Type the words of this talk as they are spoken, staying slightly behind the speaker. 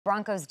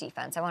Broncos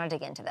defense, I want to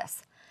dig into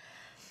this.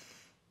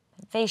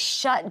 They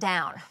shut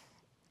down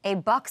a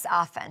Bucs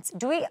offense.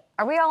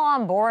 Are we all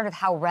on board with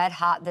how red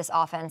hot this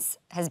offense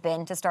has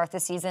been to start the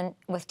season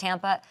with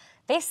Tampa?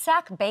 They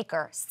sack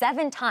Baker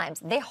 7 times.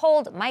 They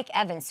hold Mike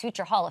Evans,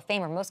 future Hall of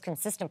Famer, most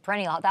consistent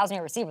perennial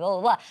 1,000-yard receiver, blah,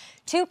 blah, blah.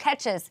 2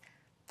 catches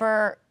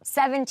for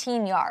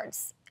 17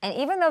 yards. And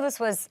even though this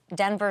was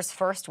Denver's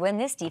first win,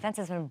 this defense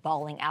has been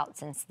balling out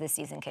since this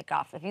season kicked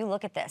off. If you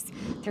look at this,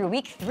 through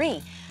week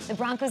 3, the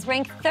Broncos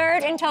rank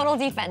 3rd in total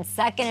defense,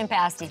 2nd in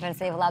pass defense.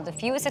 They've allowed the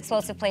fewest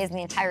explosive plays in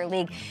the entire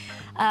league.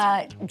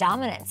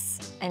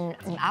 Dominance. And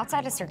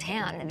outside of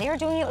Surtain, they are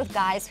doing it with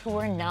guys who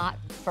are not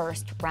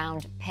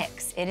first-round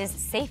picks. It is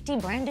safety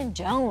Brandon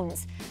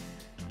Jones.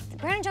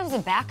 Brandon Jones was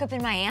a backup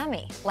in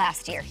Miami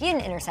last year. He had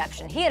an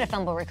interception. He had a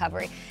fumble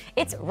recovery.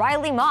 It's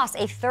Riley Moss, a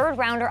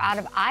 3rd-rounder out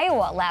of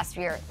Iowa last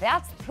year.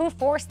 That's who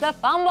forced the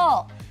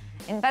fumble.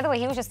 And by the way,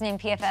 he was just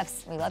named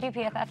PFF's, we love you,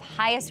 PFF,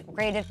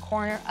 highest-rated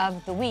corner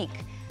of the week.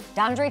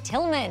 Dondre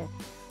Tillman,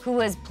 who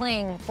was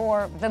playing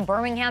for the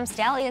Birmingham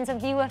Stallions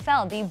of the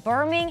UFL. The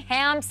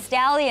Birmingham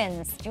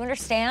Stallions. Do you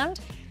understand?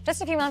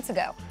 Just a few months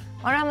ago.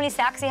 Want to know how many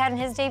sacks he had in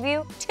his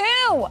debut?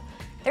 2!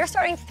 They're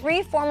starting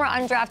 3 former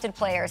undrafted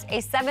players,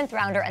 a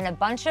 7th-rounder, and a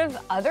bunch of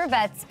other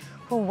vets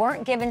who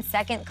weren't given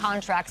second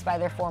contracts by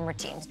their former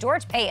teams.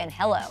 George Payton,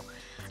 hello.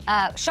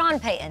 Sean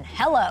Payton,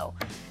 hello.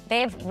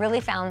 They've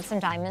really found some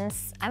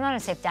diamonds. I'm not gonna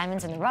say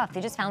diamonds in the rough.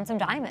 They just found some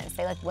diamonds.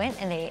 They went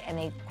and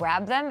they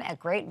grabbed them at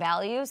great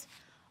values.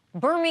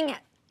 Birmingham,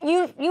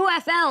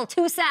 UFL,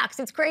 2 sacks.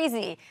 It's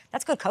crazy.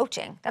 That's good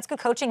coaching. That's good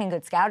coaching and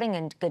good scouting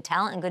and good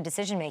talent and good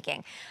decision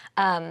making.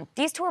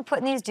 These 2 are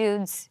putting these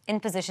dudes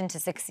in position to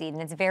succeed,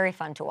 and it's very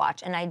fun to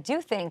watch. And I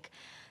do think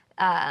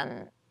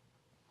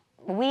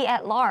we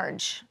at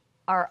large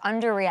are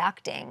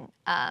underreacting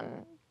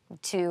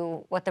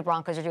to what the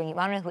Broncos are doing. You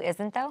want to know who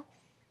isn't, though?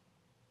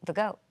 The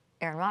GOAT.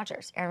 Aaron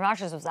Rodgers. Aaron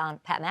Rodgers was on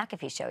Pat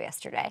McAfee's show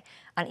yesterday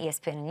on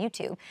ESPN and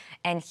YouTube,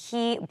 and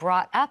he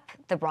brought up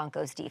the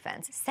Broncos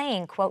defense,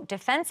 saying, quote,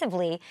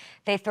 defensively,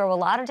 they throw a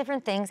lot of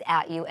different things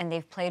at you, and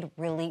they've played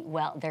really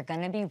well. They're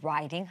going to be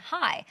riding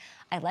high.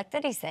 I like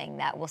that he's saying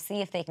that. We'll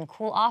see if they can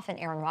cool off an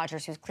Aaron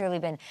Rodgers, who's clearly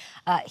been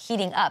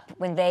heating up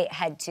when they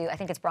head to, I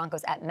think it's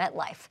Broncos at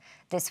MetLife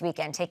this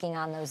weekend, taking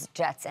on those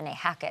Jets and a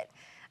Hackett.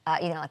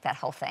 Like that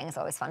whole thing is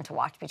always fun to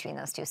watch between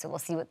those 2, so we'll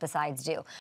see what the sides do.